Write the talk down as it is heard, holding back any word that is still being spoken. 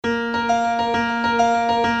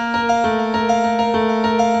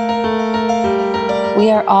We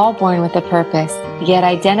are all born with a purpose, yet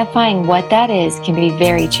identifying what that is can be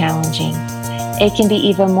very challenging. It can be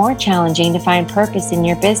even more challenging to find purpose in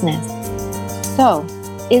your business. So,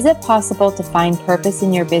 is it possible to find purpose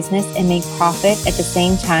in your business and make profit at the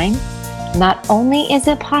same time? Not only is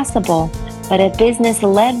it possible, but a business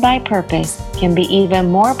led by purpose can be even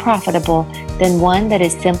more profitable than one that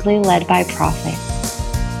is simply led by profit.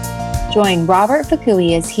 Join Robert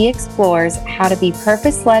Fukui as he explores how to be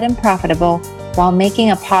purpose-led and profitable while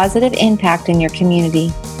making a positive impact in your community.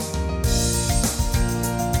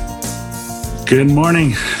 Good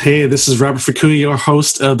morning. Hey, this is Robert Fukui, your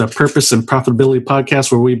host of the Purpose and Profitability Podcast,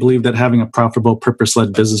 where we believe that having a profitable,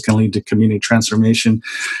 purpose-led business can lead to community transformation.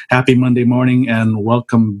 Happy Monday morning and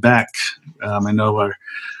welcome back. I know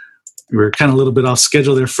we were kind of a little bit off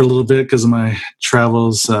schedule there for a little bit because of my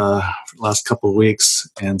travels last couple of weeks,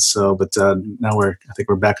 and so. But now I think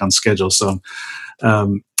we're back on schedule. So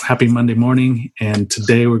happy Monday morning, and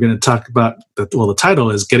today we're going to talk about the title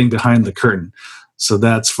is "Getting Behind the Curtain." So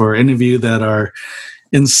that's for any of you that are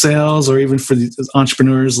in sales, or even for the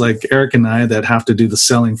entrepreneurs like Eric and I that have to do the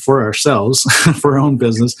selling for ourselves, for our own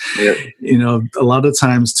business. Yep. You know, a lot of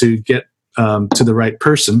times to get to the right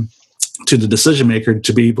person, to the decision maker,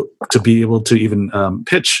 to be able to even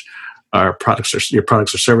pitch our products or your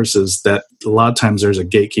products or services, that a lot of times there's a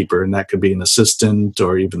gatekeeper, and that could be an assistant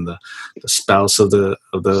or even the spouse of the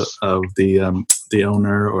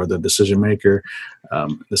owner or the decision maker,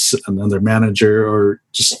 another manager, or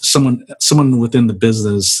just someone within the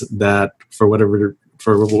business that for whatever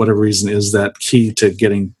reason is that key to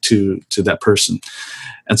getting to that person.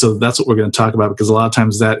 And so that's what we're going to talk about, because a lot of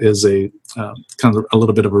times that is a kind of a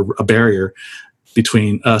little bit of a barrier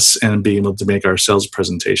between us and being able to make our sales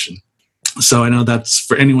presentation. So I know that's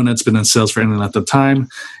for anyone that's been in sales for any length of time,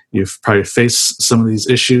 you've probably faced some of these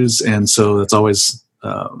issues, and so it's always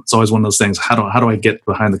one of those things. How do I get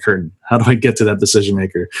behind the curtain? How do I get to that decision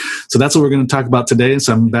maker? So that's what we're going to talk about today.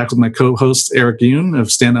 So I'm back with my co-host Eric Yoon of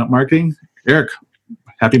Standout Marketing. Eric,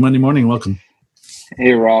 happy Monday morning. Welcome.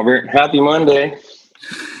 Hey, Robert. Happy Monday.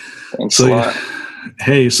 Thanks a lot.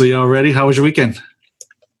 Hey, so y'all ready? How was your weekend?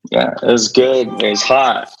 Yeah, it was good. It was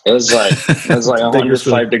hot. It was like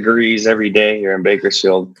 105 degrees every day here in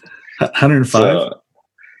Bakersfield. 105? So,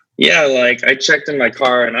 yeah, like I checked in my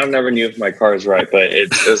car, and I never knew if my car was right, but it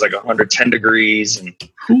was like 110 degrees, and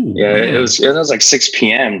it was like 6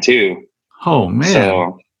 p.m. too. Oh man!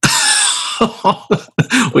 So,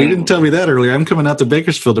 well, you didn't tell me that earlier. I'm coming out to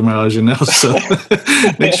Bakersfield tomorrow, as you know. So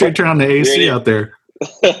make sure you turn on the AC out there.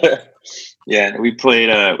 Yeah, we played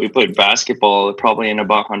basketball probably in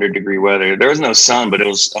about 100-degree weather. There was no sun, but it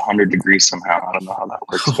was 100 degrees somehow. I don't know how that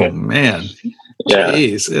works. Oh man, yeah,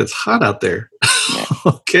 jeez, it's hot out there. Yeah.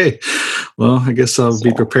 Okay, well, I guess I'll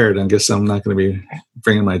be prepared. I guess I'm not going to be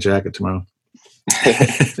bringing my jacket tomorrow.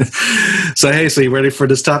 So you ready for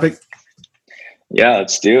this topic? Yeah,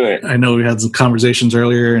 let's do it. I know we had some conversations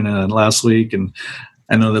earlier and last week, and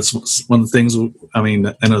I know that's one of the things. I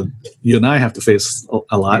mean, I know you and I have to face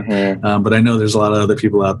a lot, but I know there's a lot of other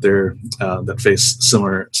people out there that face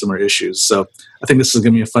similar issues. So I think this is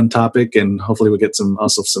going to be a fun topic, and hopefully we'll get some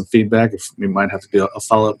feedback. If we might have to do a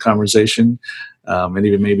follow-up conversation, and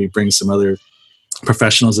even maybe bring some other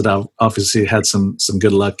professionals that have obviously had some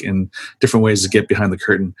good luck in different ways to get behind the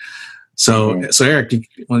curtain. So Eric, you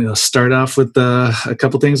want to start off with a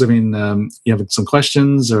couple things? I mean, you have some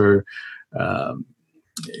questions or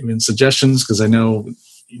even suggestions? Because I know,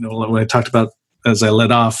 what I talked about as I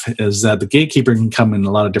led off is that the gatekeeper can come in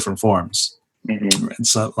a lot of different forms. Mm-hmm. And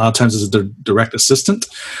so a lot of times it's a direct assistant.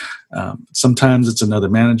 Sometimes it's another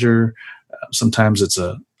manager. Sometimes it's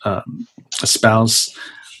a spouse.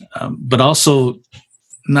 But also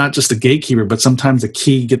not just a gatekeeper, but sometimes the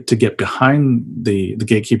key to get behind the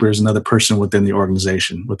gatekeeper is another person within the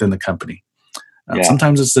organization, within the company.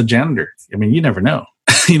 Sometimes it's the janitor. I mean, you never know.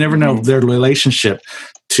 You never know their relationship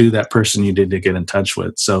to that person you did to get in touch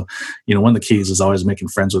with. So, one of the keys is always making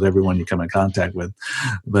friends with everyone you come in contact with.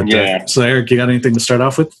 But so Eric, you got anything to start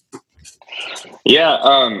off with? Yeah.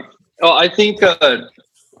 Well, I think a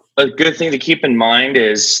good thing to keep in mind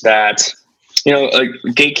is that, a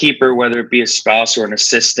gatekeeper, whether it be a spouse or an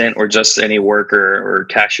assistant or just any worker or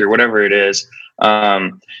cashier, whatever it is,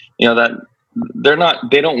 that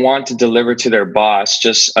they don't want to deliver to their boss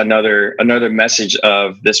just another message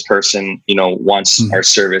of this person, wants our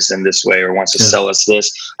service in this way or wants to sell us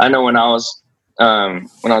this. I know when I was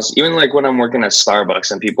even like when I'm working at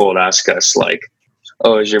Starbucks and people would ask us like,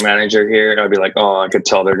 "Oh, is your manager here?" And I'd be like, "Oh, I could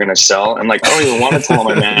tell they're going to sell." And like, I don't even want to tell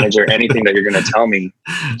my manager anything that you're going to tell me,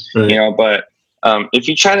 But if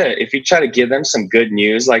you try to give them some good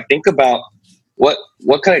news, like think about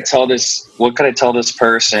what could I tell this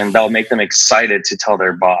person that'll make them excited to tell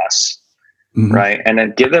their boss? Mm-hmm. Right. And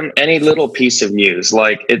then give them any little piece of news,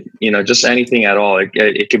 like it, just anything at all.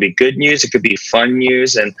 It could be good news. It could be fun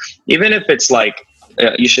news. And even if it's like,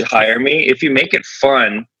 you should hire me, if you make it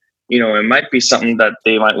fun, it might be something that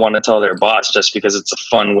they might want to tell their boss just because it's a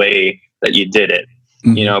fun way that you did it,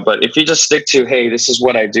 but if you just stick to, hey, this is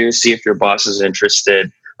what I do, see if your boss is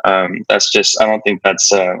interested. I don't think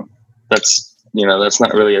that's not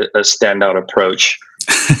really a standout approach.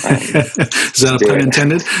 Is that a pun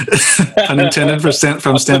intended? Pun intended from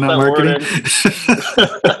Standout Marketing?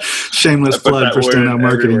 Shameless plug for Standout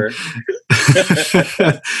Marketing.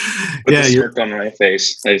 Yeah, you're on my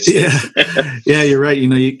face. Yeah, you're right.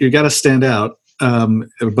 You got to stand out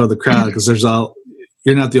above the crowd because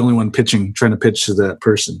you're not the only one trying to pitch to that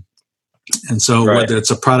person. And so whether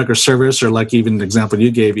it's a product or service, or like even the example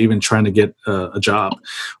you gave, even trying to get a job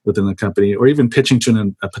within the company, or even pitching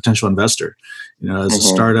to a potential investor, as a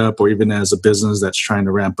startup, or even as a business that's trying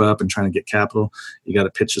to ramp up and trying to get capital, you got to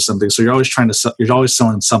pitch to something. So you're always you're always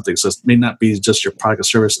selling something. So it may not be just your product or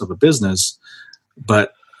service of a business,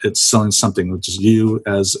 but it's selling something, which is you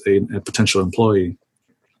as a potential employee.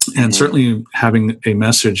 And certainly having a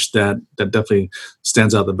message that definitely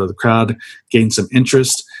stands out above the crowd, gains some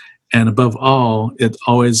interest. And above all, it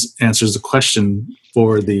always answers the question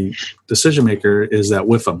for the decision maker, is that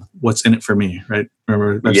WIFM, what's in it for me, right?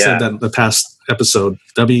 Remember, I've said that in the past episode,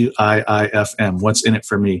 WIIFM, what's in it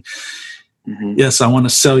for me? Mm-hmm. Yes, I want to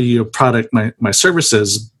sell you a product, my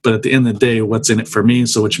services, but at the end of the day, what's in it for me?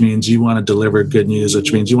 So which means you want to deliver good news,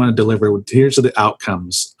 which means you want to deliver, here's the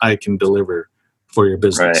outcomes I can deliver for your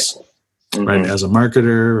business. Right. Mm-hmm. Right, as a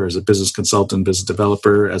marketer, or as a business consultant, business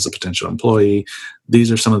developer, as a potential employee, these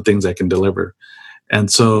are some of the things I can deliver. And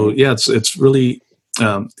so, it's really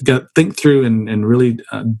got to think through and really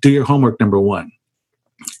do your homework. Number one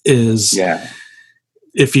is,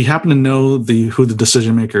 if you happen to know who the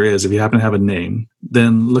decision maker is, if you happen to have a name,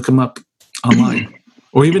 then look them up online.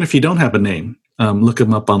 Or even if you don't have a name, look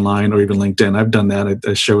them up online, or even LinkedIn. I've done that.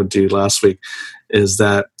 I shared with you last week. Is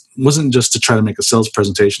that wasn't just to try to make a sales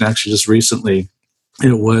presentation. Actually, just recently,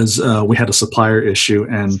 it was we had a supplier issue,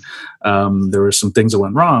 and there were some things that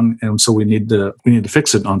went wrong, and so we need to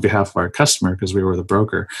fix it on behalf of our customer because we were the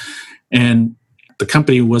broker, and the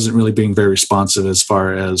company wasn't really being very responsive as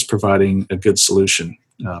far as providing a good solution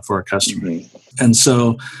for our customer. Mm-hmm. And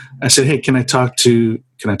so I said, "Hey, can I talk to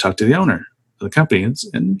the owner of the company?" And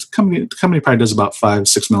the company probably does about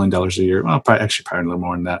 $5-6 million a year. Well, probably a little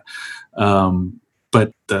more than that.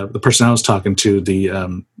 But the person I was talking to,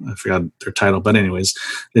 I forgot their title, but anyways,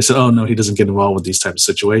 they said, "Oh no, he doesn't get involved with these types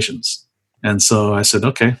of situations." And so I said,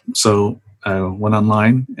 "Okay." So I went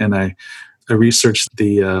online and I researched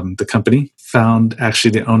the company, found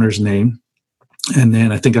actually the owner's name, and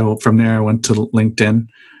then I think from there I went to LinkedIn.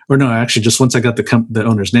 Or no, actually, just once I got the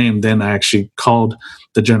owner's name, then I actually called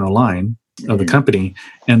the general line of the company,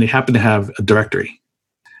 and they happen to have a directory.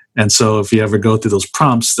 And so if you ever go through those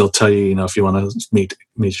prompts, they'll tell you, if you want to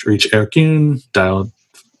reach Eric Yoon, dial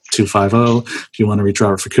 250. If you want to reach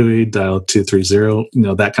Robert Fukui, dial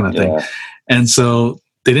 230, that kind of thing. And so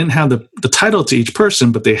they didn't have the title to each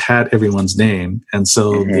person, but they had everyone's name. And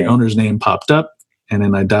so the owner's name popped up, and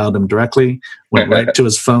then I dialed him directly, went right to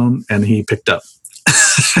his phone, and he picked up.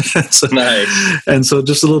 So, nice. And so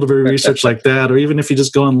just a little bit of research like that, or even if you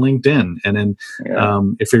just go on LinkedIn, and then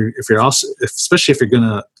if you're also, especially if you're going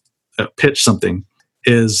to pitch something,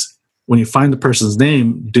 is when you find the person's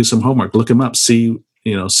name, do some homework, look them up, see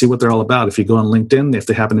what they're all about. If you go on LinkedIn, if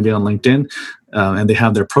they happen to be on LinkedIn, and they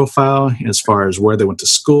have their profile as far as where they went to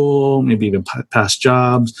school, maybe even past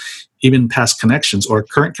jobs, even past connections or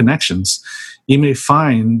current connections, you may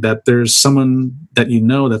find that there's someone that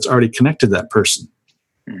that's already connected to that person.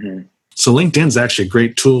 Mm-hmm. So LinkedIn is actually a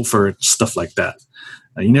great tool for stuff like that.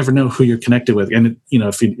 You never know who you're connected with, and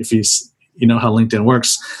if you know how LinkedIn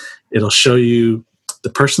works, it'll show you the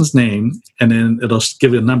person's name, and then it'll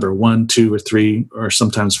give you a number, 1, 2, or 3, or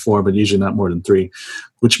sometimes 4, but usually not more than 3,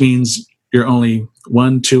 which means you're only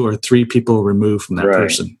 1, 2, or 3 people removed from that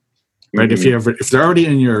person. Right? Mm-hmm. If they're already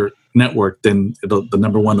in your network, then the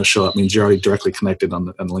number 1 will show up. Means you're already directly connected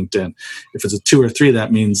on LinkedIn. If it's a 2 or 3,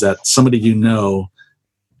 that means that somebody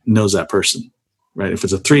knows that person. Right? If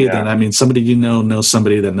it's a 3, then that means somebody knows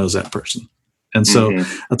somebody that knows that person. And so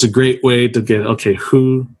that's a great way to get, okay,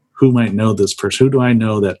 who might know this person? Who do I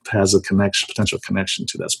know that has a potential connection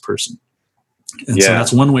to this person? And so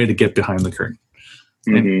that's one way to get behind the curtain.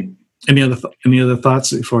 Mm-hmm. Any other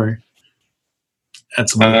thoughts before I add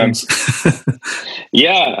some other things?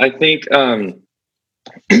 I think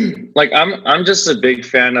like I'm just a big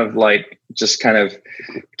fan of like just kind of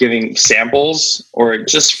giving samples or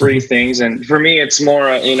just free things. And for me, it's more,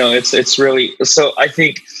 it's really, so I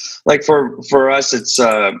think like for us, it's,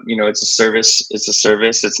 it's a service. It's a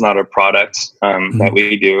service. It's not a product that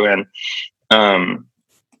we do. And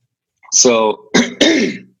so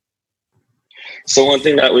one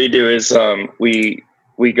thing that we do is we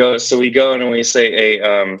go and we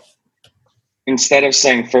say instead of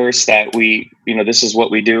saying first that this is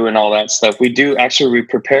what we do and all that stuff, we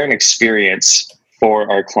prepare an experience for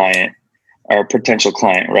our client, our potential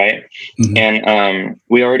client, right? Mm-hmm. And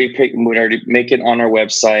we already make it on our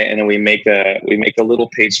website, and then we make a little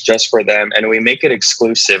page just for them, and we make it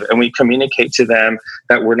exclusive, and we communicate to them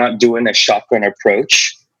that we're not doing a shotgun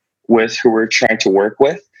approach with who we're trying to work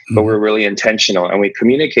with, mm-hmm. but we're really intentional, and we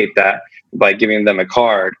communicate that by giving them a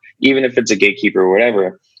card, even if it's a gatekeeper or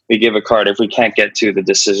whatever. We give a card if we can't get to the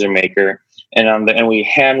decision maker, and we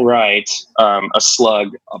handwrite a slug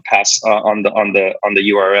pass on the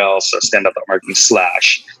URL. So standout.marketing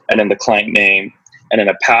 / and then the client name and then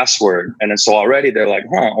a password. And then so already they're like,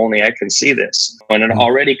 only I can see this. And it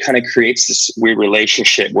already kind of creates this weird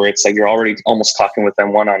relationship where it's like you're already almost talking with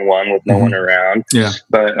them one-on-one with no one around. Yeah.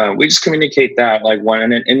 But we just communicate that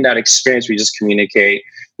and in that experience, we just communicate.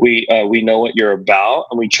 We know what you're about,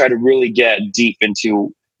 and we try to really get deep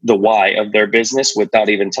into the why of their business without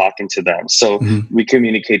even talking to them. So we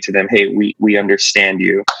communicate to them, hey, we understand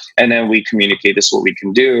you. And then we communicate this is what we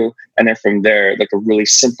can do. And then from there, like a really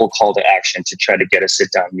simple call to action to try to get a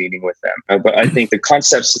sit down meeting with them. But I think the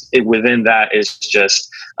concepts within that is just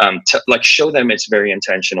to like show them it's very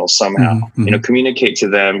intentional somehow, communicate to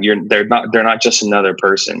them. They're not just another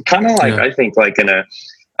person. Kind of like, I think like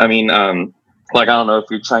like, I don't know if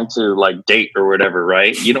you're trying to like date or whatever,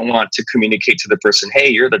 right? You don't want to communicate to the person, hey,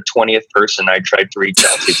 you're the 20th person I tried to reach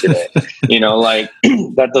out to today.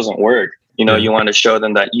 That doesn't work. You want to show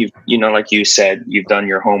them that like you said, you've done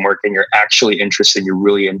your homework and you're actually interested. You're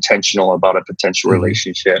really intentional about a potential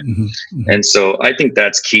relationship. Mm-hmm. And so I think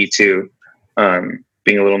that's key to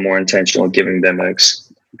being a little more intentional, giving them an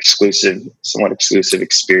somewhat exclusive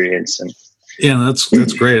experience. And yeah, that's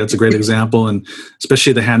great. That's a great example, and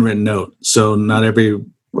especially the handwritten note. So not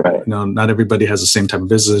everybody has the same type of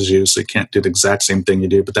business as you, so you can't do the exact same thing you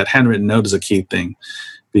do. But that handwritten note is a key thing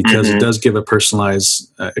because it does give a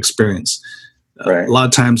personalized experience. A lot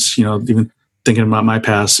of times, even thinking about my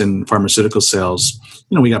past in pharmaceutical sales,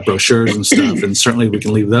 we got brochures and stuff, and certainly we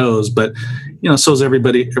can leave those. But so is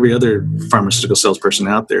every other pharmaceutical salesperson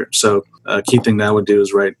out there. So a key thing that I would do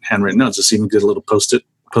is write handwritten notes. Just even get a little post-it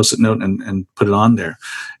note and put it on there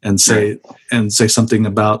and say something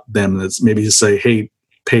about them. That's maybe to say, hey,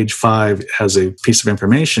 page 5 has a piece of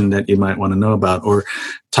information that you might want to know about, or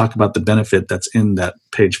talk about the benefit that's in that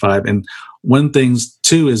page 5. And one thing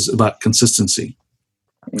too is about consistency.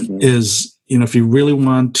 Is if you really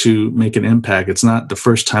want to make an impact, it's not the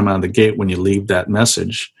first time out of the gate when you leave that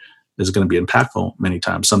message is going to be impactful many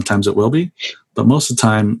times. Sometimes it will be, but most of the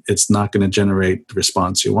time it's not going to generate the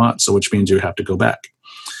response you want. So which means you have to go back.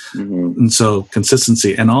 And so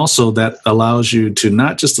consistency, and also that allows you to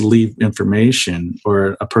not just leave information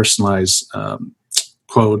or a personalized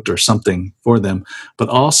quote or something for them, but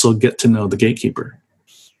also get to know the gatekeeper.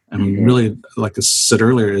 I mean, really, like I said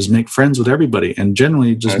earlier, is make friends with everybody, and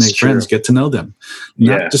generally just make friends, get to know them.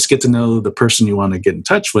 Not just get to know the person you want to get in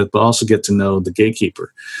touch with, but also get to know the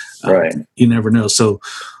gatekeeper. Right. You never know. So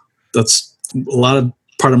that's a lot of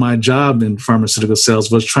part of my job in pharmaceutical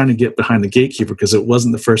sales was trying to get behind the gatekeeper, because it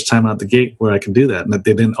wasn't the first time out the gate where I could do that. And that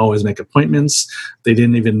they didn't always make appointments. They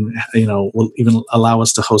didn't even, even allow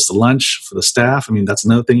us to host a lunch for the staff. I mean, that's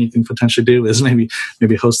another thing you can potentially do is maybe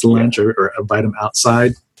host a lunch or invite them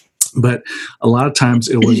outside. But a lot of times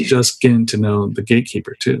it was just getting to know the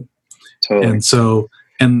gatekeeper too. Totally. And so,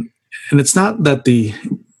 and it's not that the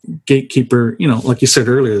gatekeeper, like you said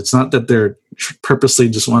earlier, it's not that they're purposely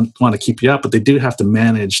just want to keep you up, but they do have to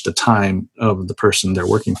manage the time of the person they're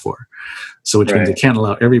working for. So which means they can't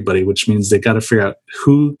allow everybody, which means they got to figure out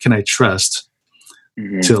who can I trust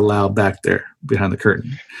to allow back there behind the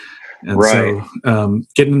curtain. And so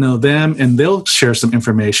getting to know them, and they'll share some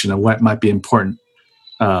information of what might be important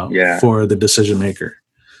for the decision maker.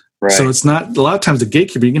 Right. So it's not, a lot of times the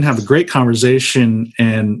gatekeeper, you can have a great conversation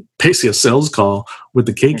and basically a sales call with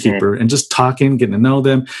the gatekeeper and just talking, getting to know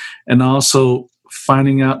them, and also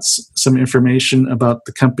finding out some information about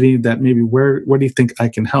the company that maybe where do you think I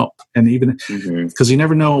can help? And even because you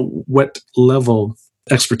never know what level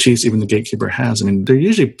expertise even the gatekeeper has. I mean, they're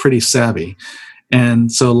usually pretty savvy.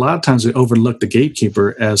 And so a lot of times we overlook the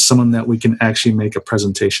gatekeeper as someone that we can actually make a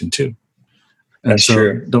presentation to. And That's so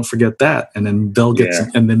true. don't forget that. And then they'll get some,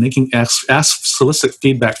 and then they can solicit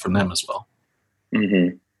feedback from them as well.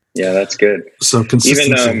 Mm-hmm. Yeah, that's good. So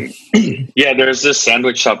consistency. Even, there's this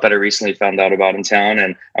sandwich shop that I recently found out about in town,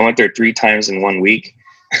 and I went there 3 times in 1 week.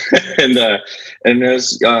 and it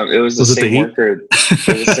was the same worker. It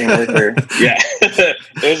was the same worker. Yeah, it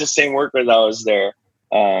was the same worker that was there.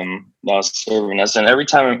 That was serving us, and every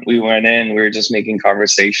time we went in, we were just making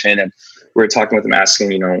conversation, and we were talking with them,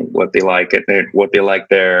 asking, what they like there. We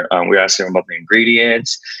were asking them about the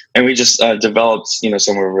ingredients, and we just developed,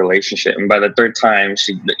 some of a relationship. And by the 3rd time,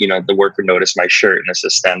 she, the worker noticed my shirt and it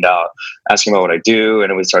says "Stand Out," asking about what I do, and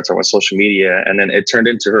then we started talking about social media, and then it turned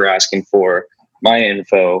into her asking for my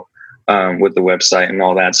info with the website and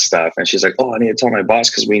all that stuff. And she's like, "Oh, I need to tell my boss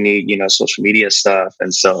because we need, social media stuff."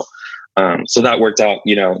 And so that worked out,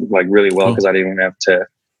 like really well, because I didn't even have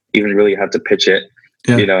to pitch it,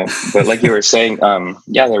 but like you were saying,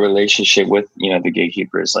 the relationship with, the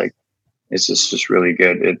gatekeeper is like, it's just really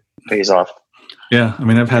good. It pays off. Yeah. I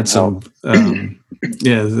mean, I've had some,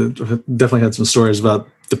 definitely had some stories about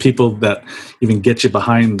the people that even get you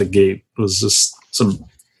behind the gate. It was just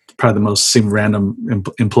probably the most random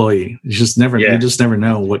employee. You just never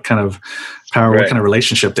know what kind of power, what kind of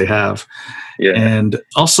relationship they have. Yeah. And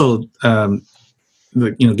also,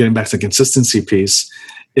 getting back to the consistency piece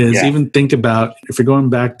is even think about if you're going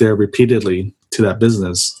back there repeatedly to that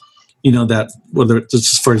business, that whether it's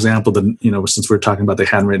just, for example, since we're talking about the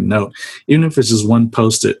handwritten note, even if it's just one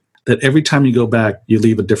Post-it, that every time you go back, you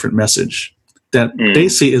leave a different message. That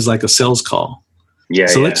basically is like a sales call. Yeah.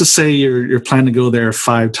 So let's just say you're planning to go there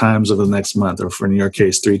 5 times over the next month, or for in your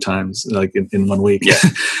case, 3 times, like in 1 week. Yeah.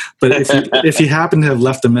 But if you happen to have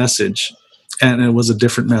left a message, and it was a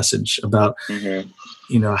different message about,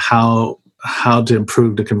 how to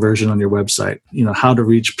improve the conversion on your website, how to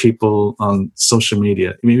reach people on social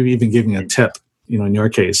media, maybe even giving a tip, in your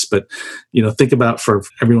case. But, think about, for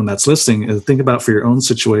everyone that's listening, think about for your own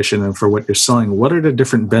situation and for what you're selling, what are the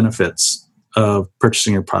different benefits of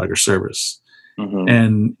purchasing your product or service? Mm-hmm.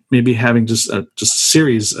 And maybe having just a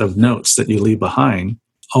series of notes that you leave behind,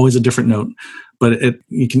 always a different note, but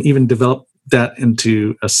you can even develop that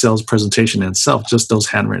into a sales presentation in itself, just those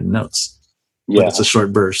handwritten notes. Yeah. But it's a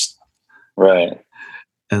short burst. Right.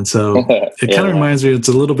 And so it kind of reminds me, it's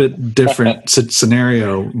a little bit different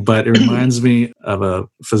scenario, but it reminds me of a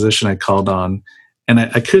physician I called on, and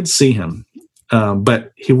I could see him,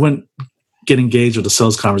 but he wouldn't get engaged with the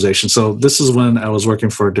sales conversation. So this is when I was working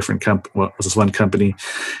for a different one company,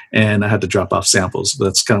 and I had to drop off samples.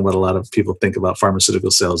 That's kind of what a lot of people think about pharmaceutical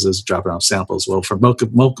sales, is dropping off samples. Well, for bulk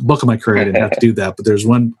of my career, I didn't have to do that, but there's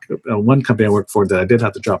one company I worked for that I did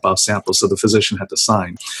have to drop off samples, so the physician had to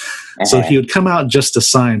sign. Uh-huh. So he would come out just to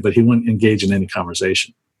sign, but he wouldn't engage in any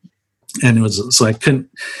conversation. And it was, so I couldn't,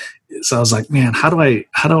 so I was like, man, how do I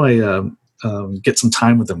get some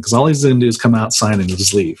time with him? Because all he's going to do is come out, sign, and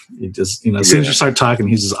just leave. He just, as soon as you start talking,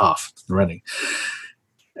 he's just off and running.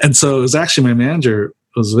 And so it was actually my manager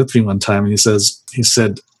was with me one time, and he said,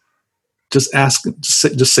 just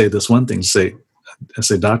say this one thing. I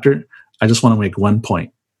say, "Doctor, I just want to make 1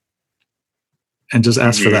 point," and just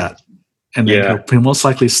ask for that. And then he'll most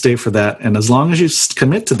likely stay for that. And as long as you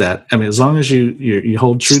commit to that, I mean, as long as you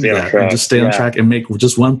hold true to that, and just stay on track and make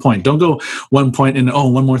just 1 point. Don't go 1 point and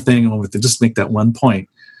one more thing. Just make that 1 point.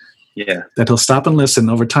 Yeah. That he'll stop and listen.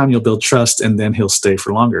 Over time, you'll build trust, and then he'll stay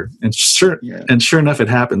for longer. And sure enough, it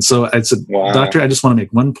happened. So I said, wow. "Doctor, I just want to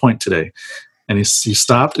make 1 point today." And he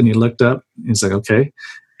stopped and he looked up. He's like, "Okay."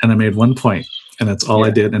 And I made 1 point, and that's all I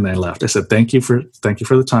did. And I left. I said, "Thank you for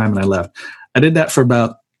the time," and I left. I did that for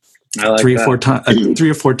about 3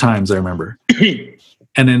 or 4 times, I remember.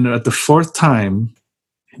 And then at the 4th time,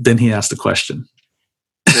 then he asked a question.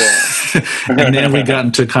 Yeah. And then we got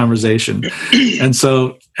into a conversation. And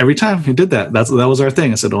so every time he did that, that was our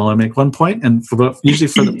thing. I said, "Well, I make 1 point." And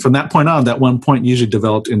usually from that point on, that 1 point usually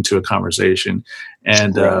developed into a conversation.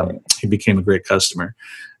 And he became a great customer.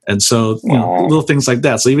 And so little things like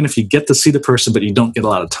that. So even if you get to see the person, but you don't get a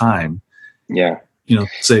lot of time. Yeah.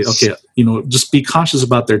 Say, okay, just be conscious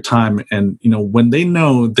about their time. And, when they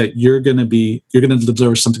know that you're going to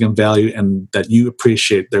deliver something of value and that you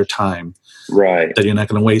appreciate their time, right, that you're not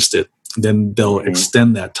going to waste it, then they'll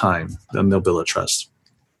extend that time. Then they'll build a trust.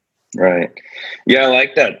 Right. Yeah. I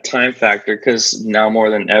like that time factor, because now more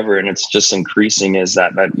than ever, and it's just increasing, is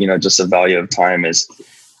that just the value of time is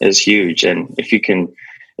huge. And if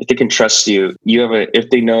they can trust you, if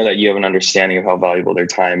they know that you have an understanding of how valuable their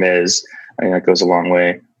time is, I think that goes a long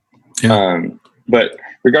way. Yeah. But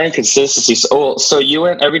regarding consistency, so you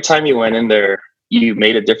went, every time you went in there, you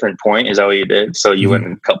made a different point. Is that what you did? So you went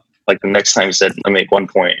and, like, the next time you said, "I make 1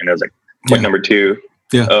 point," and it was like, Point number 2.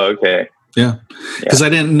 Yeah. Oh, okay. Yeah. Because I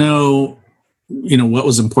didn't know, what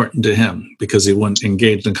was important to him because he wasn't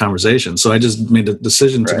engaged in conversation. So I just made a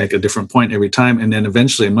decision to make a different point every time. And then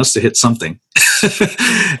eventually I must have hit something.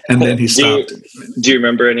 And then he stopped. Do you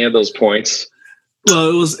remember any of those points?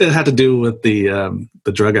 Well, it had to do with the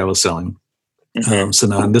drug I was selling. So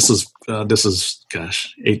now, and this is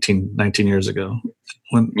 18, 19 years ago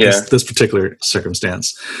when this particular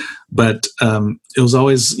circumstance, but it was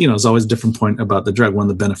always, a different point about the drug, one of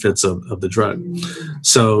the benefits of the drug.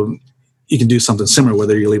 So you can do something similar,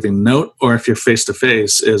 whether you're leaving a note or if you're face to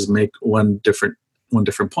face, is make one different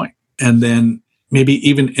point. And then maybe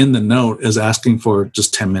even in the note is asking for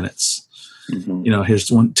just 10 minutes. Here's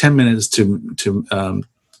 10 minutes to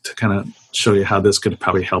kind of show you how this could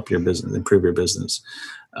probably help your business, improve your business.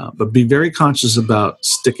 But be very conscious about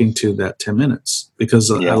sticking to that 10 minutes because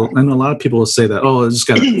I know a lot of people will say that, I just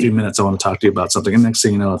got a few minutes. I want to talk to you about something. And next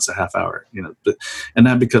thing you know, it's a half hour, and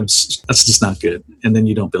that's just not good. And then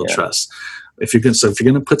you don't build trust. If you're going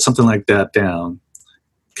to put something like that down,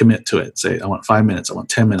 commit to it. Say, I want 5 minutes. I want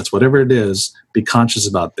 10 minutes, whatever it is, be conscious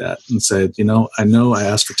about that and say, I know I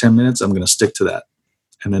asked for 10 minutes. I'm going to stick to that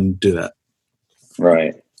and then do that.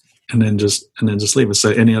 Right. And then just leave it.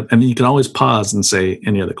 Say and you can always pause and say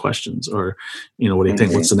any other questions or, what do you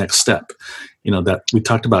think? What's the next step? That we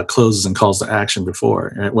talked about closes and calls to action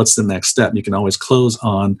before. Right? What's the next step? You can always close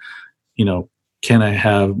on, can I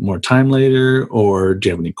have more time later? Or do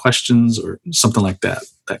you have any questions or something like that?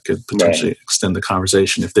 That could potentially extend the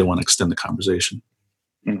conversation if they want to extend the conversation.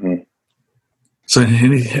 So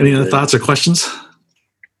any other thoughts or questions?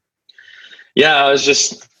 Yeah, I was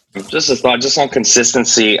just a thought, just on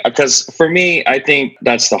consistency. Because for me, I think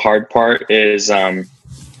that's the hard part is I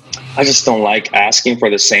just don't like asking for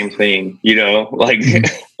the same thing,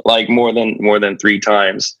 like more than 3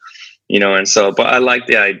 times, and so, but I like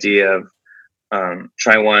the idea of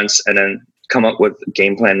try once and then come up with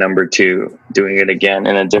game plan number 2, doing it again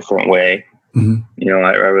in a different way. I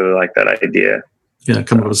really like that idea. Yeah,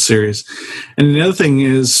 come up with a series. And the other thing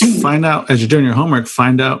is find out, as you're doing your homework,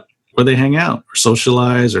 find out where they hang out or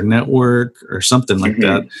socialize or network or something like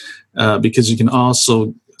that, because you can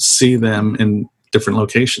also see them in different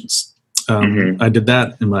locations. I did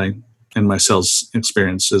that in my sales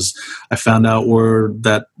experiences. I found out where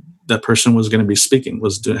that person was going to be speaking,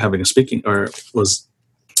 having a speaking, or was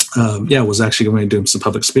actually going to be doing some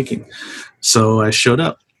public speaking. So I showed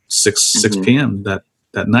up 6 p.m. that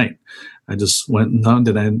night. I just went on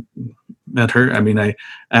and I met her. I mean, I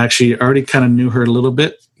actually already kind of knew her a little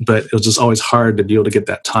bit, but it was just always hard to be able to get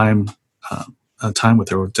that time with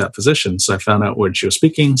her with that position. So I found out where she was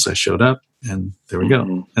speaking. So I showed up and there we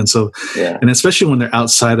go. And so, and especially when they're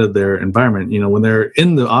outside of their environment, when they're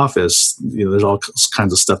in the office, there's all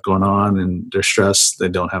kinds of stuff going on and they're stressed. They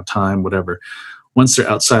don't have time, whatever. Once they're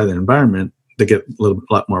outside of their environment, they get a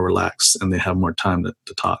lot more relaxed and they have more time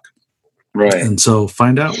to talk. Right. And so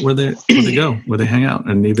find out where they go, where they hang out,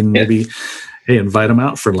 and even maybe, hey, invite them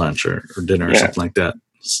out for lunch or dinner or something like that.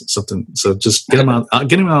 Something. So just get them out.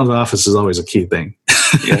 Getting them out of the office is always a key thing.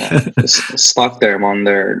 Just stalk them on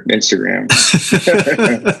their Instagram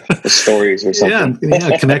stories or something.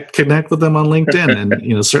 Yeah. Connect with them on LinkedIn,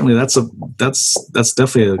 and certainly that's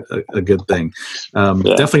definitely a good thing.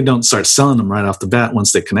 Definitely don't start selling them right off the bat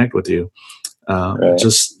once they connect with you.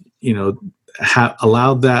 Just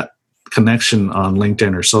allow that connection on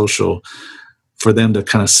LinkedIn or social for them to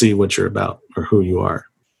kind of see what you're about or who you are.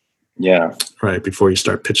 Yeah. Right. Before you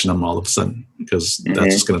start pitching them all of a sudden, because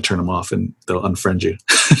that's just going to turn them off and they'll unfriend you.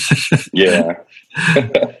 Yeah.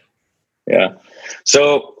 Yeah.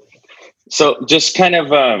 So just kind of,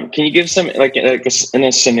 can you give some, like in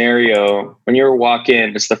a scenario when you're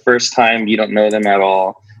walking, it's the first time, you don't know them at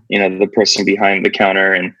all, the person behind the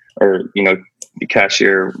counter or the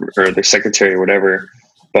cashier or the secretary or whatever.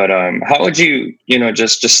 But how would you,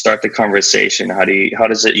 just start the conversation? How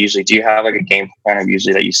does it usually? Do you have like a game plan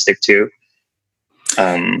usually that you stick to?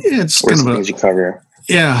 It's kind of things you cover.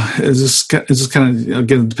 Yeah, it's just kind of,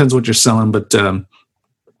 again, it depends what you're selling, but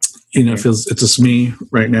if it's just me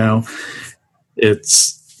right now.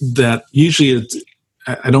 It's that usually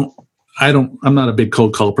I'm not a big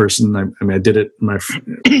cold call person. I mean, I did it in my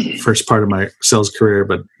first part of my sales career,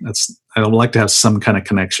 but I would like to have some kind of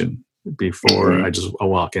connection before I'll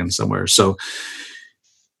walk in somewhere. So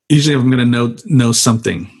usually I'm going to know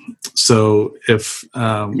something. So if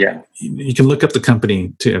you can look up the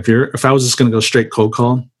company too. If I was just going to go straight cold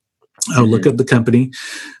call, I would look up the company.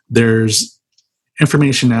 There's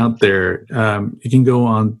information out there. You can go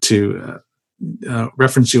on to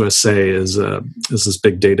Reference USA is this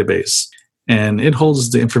big database, and it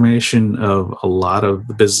holds the information of a lot of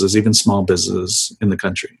the businesses, even small businesses in the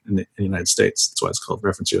country, in the United States. That's why it's called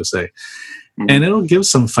Reference USA. And it'll give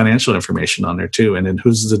some financial information on there too. And then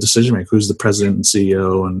who's the decision maker, who's the president and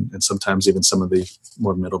CEO, and sometimes even some of the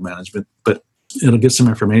more middle management. But it'll give some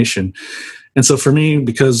information. And so for me,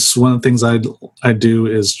 because one of the things I do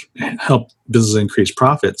is help businesses increase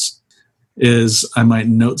profits, is I might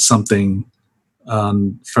note something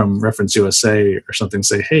from Reference USA or something,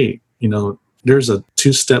 say, hey, there's a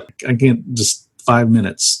 2-step, again, just 5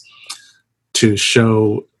 minutes to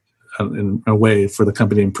show in a way for the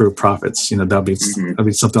company to improve profits. That'd be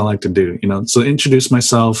something I like to do. So introduce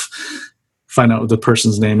myself, find out what the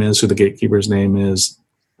person's name is, who the gatekeeper's name is.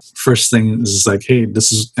 First thing is like, hey,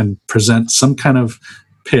 and present some kind of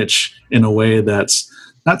pitch in a way that's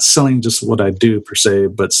not selling just what I do per se,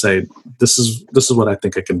 but say, this is what I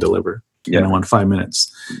think I can deliver, in 5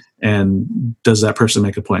 minutes. And does that person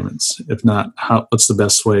make appointments? If not, what's the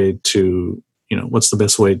best way to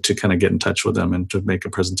kind of get in touch with them and to make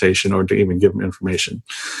a presentation or to even give them information?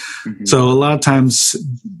 So a lot of times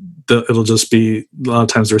the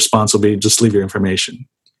response will be, just leave your information.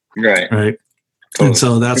 Right. Totally. And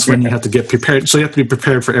so that's when you have to get prepared. So you have to be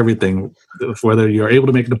prepared for everything, whether you're able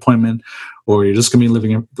to make an appointment or you're just going to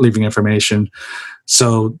be leaving information.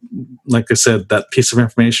 So like I said, that piece of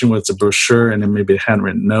information, whether it's a brochure and then maybe a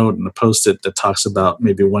handwritten note and a Post-it that talks about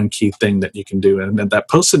maybe one key thing that you can do. And then that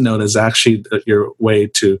Post-it note is actually your way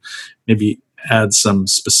to maybe add some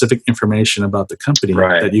specific information about the company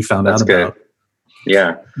that you found out about.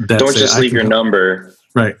 Yeah. Don't just leave your number.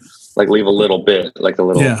 Right. Like leave a little bit, like a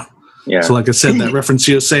little. Yeah. Yeah. So like I said, that Reference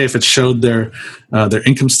USA, if it showed their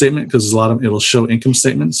income statement, because it'll show income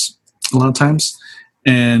statements a lot of times.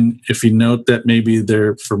 And if you note that maybe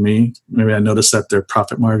I noticed that their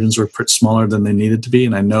profit margins were smaller than they needed to be,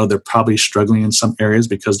 and I know they're probably struggling in some areas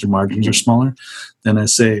because their margins are smaller, then I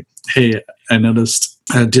say, hey, I noticed,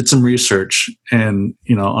 I did some research and,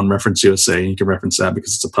 on Reference USA, you can reference that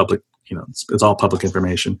because it's a public, it's all public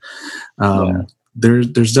information.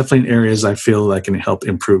 There's definitely areas I feel that can help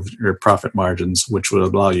improve your profit margins, which would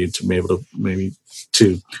allow you to be able to maybe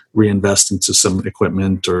to reinvest into some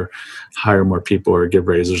equipment or hire more people or give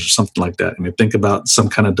raises or something like that. I mean, think about some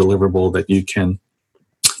kind of deliverable that you can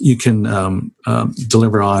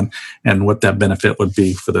deliver on and what that benefit would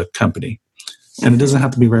be for the company. And it doesn't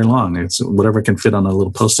have to be very long. It's whatever can fit on a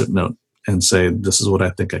little Post-it note and say, this is what I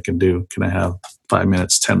think I can do. Can I have 5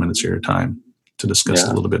 minutes, 10 minutes of your time to discuss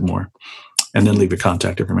a little bit more? And then leave your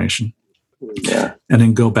contact information. Yeah. And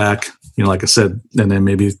then go back, like I said, and then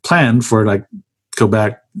maybe plan for go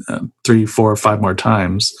back 3, 4, 5 more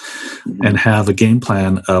times and have a game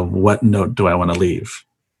plan of what note do I want to leave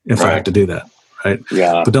if I have to do that. Right.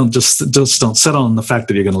 Yeah. But don't settle on the fact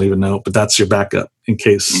that you're going to leave a note, but that's your backup in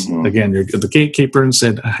case, again, you're the gatekeeper and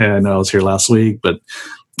said, hey, I know I was here last week, but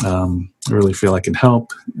I really feel I can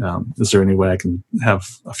help. Is there any way I can have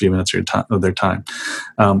a few minutes of their time?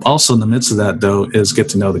 Also in the midst of that, though, is get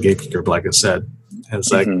to know the gatekeeper, like I said. It's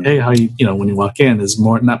like, hey, how you, when you walk in is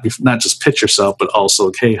more, not just pitch yourself, but also,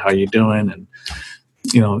 hey, how you doing? And,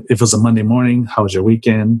 if it's a Monday morning, how was your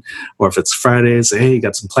weekend? Or if it's Friday, say, hey, you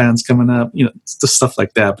got some plans coming up? Just stuff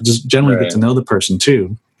like that. But just generally get to know the person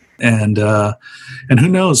too. And who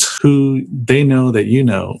knows who they know that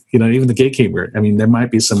even the gatekeeper. I mean, there might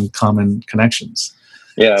be some common connections.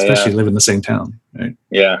 Yeah, especially live in the same town, right?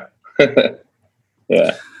 Yeah,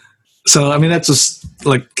 yeah. So I mean, that's just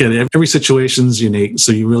like every situation's unique,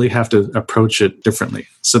 so you really have to approach it differently.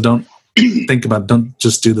 So don't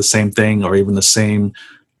just do the same thing or even the same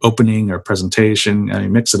opening or presentation. I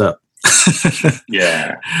mean, mix it up.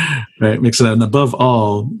 Yeah. Right. Mix it up. And above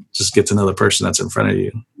all, just get to know the person that's in front of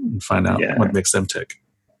you and find out what makes them tick.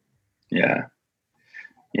 Yeah.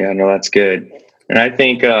 Yeah. No, that's good. And I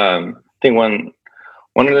think one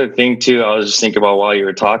other thing too, I was just thinking about while you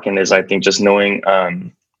were talking is I think just knowing,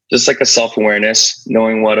 just like a self-awareness,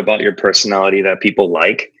 knowing what about your personality that people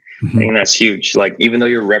like. I think that's huge. Like, even though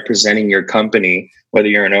you're representing your company, whether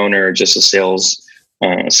you're an owner or just a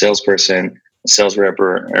salesperson, a sales rep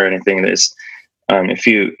or anything, if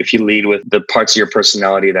you lead with the parts of your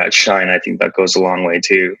personality that shine, I think that goes a long way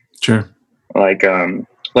too. Sure. Like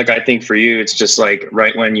I think for you, it's just like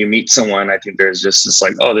right when you meet someone, I think there's just this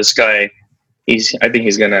like, oh, this guy, I think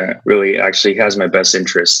he's gonna really actually has my best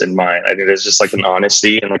interests in mind. I think there's just like an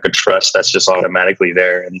honesty and like a trust that's just automatically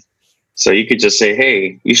there. And so you could just say,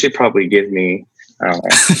 hey, you should probably give me,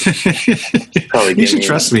 you should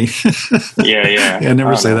trust me. Yeah. I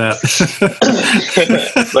never say that.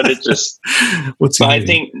 But it just, I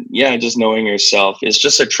think, just knowing yourself is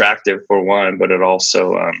just attractive for one, but it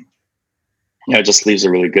also, it just leaves a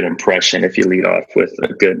really good impression if you lead off with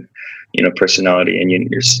a good, personality, and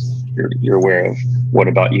you're aware of what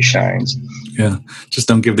about you shines. Yeah, just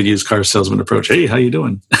don't give the used car salesman approach. Hey, how you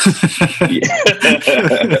doing?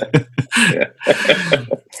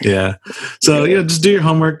 Yeah. So just do your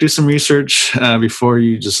homework, do some research before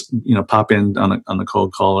you just pop in on the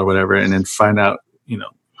cold call or whatever, and then find out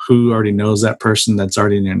who already knows that person that's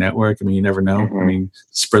already in your network. I mean, you never know. Mm-hmm. I mean,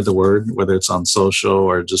 spread the word, whether it's on social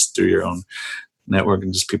or just through your own network,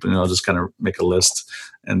 and just people just kind of make a list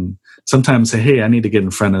and sometimes say, hey, I need to get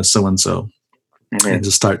in front of so and so. And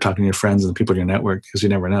just start talking to your friends and the people in your network, because you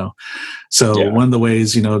never know. So one of the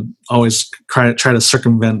ways, always try to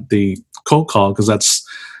circumvent the cold call, because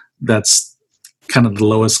that's kind of the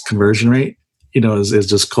lowest conversion rate, is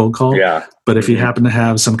just cold call. Yeah. But if you happen to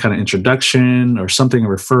have some kind of introduction or something, a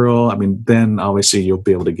referral, I mean, then obviously you'll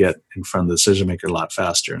be able to get in front of the decision maker a lot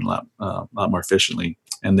faster and a lot more efficiently.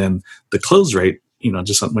 And then the close rate,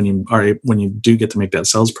 just when you do get to make that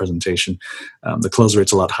sales presentation, the close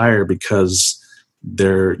rate's a lot higher, because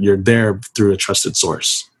you're there through a trusted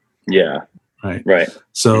source. Yeah. Right.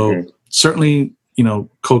 So certainly,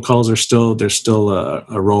 cold calls there's still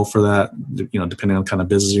a role for that, depending on the kind of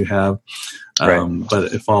business you have.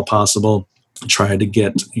 But if all possible, try to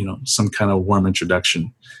get, some kind of warm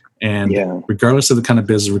introduction. And regardless of the kind of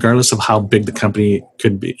business, regardless of how big the company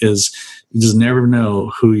you just never know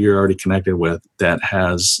who you're already connected with that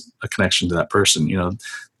has a connection to that person.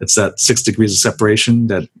 It's that 6 degrees of separation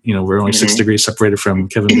that, we're only 6 degrees separated from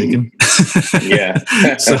Kevin Bacon. Yeah.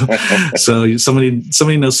 so somebody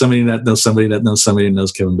knows somebody that knows somebody that knows somebody that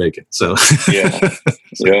knows Kevin Bacon. So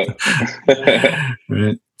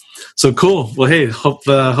Right. So cool. Well, hey, hope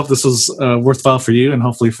this was worthwhile for you, and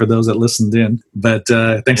hopefully for those that listened in. But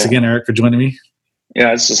thanks again, Eric, for joining me.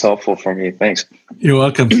 Yeah, this is helpful for me. Thanks. You're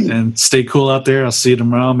welcome. And stay cool out there. I'll see you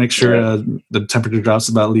tomorrow. Make sure the temperature drops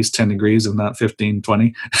about at least 10 degrees, if not 15,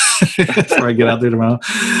 20, before I get out there tomorrow.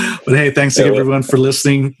 But hey, thanks again, everyone, for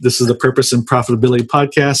listening. This is the Purpose and Profitability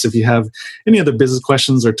Podcast. If you have any other business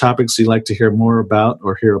questions or topics you'd like to hear more about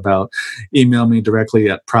or hear about, email me directly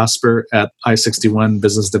at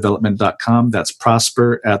prosper@i61businessdevelopment.com. That's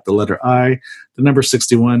prosper at the letter I, the number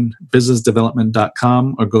 61,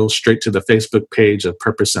 businessdevelopment.com, or go straight to the Facebook page of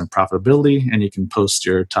Purpose and Profitability, and you can post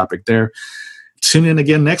your topic there. Tune in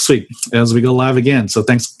again next week as we go live again. So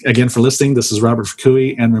thanks again for listening. This is Robert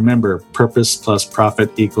Fukui, and remember, purpose plus profit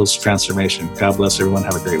equals transformation. God bless everyone.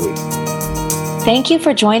 Have a great week. Thank you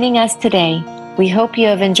for joining us today. We hope you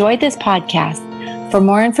have enjoyed this podcast. For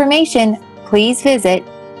more information, please visit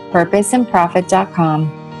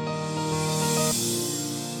purposeandprofit.com.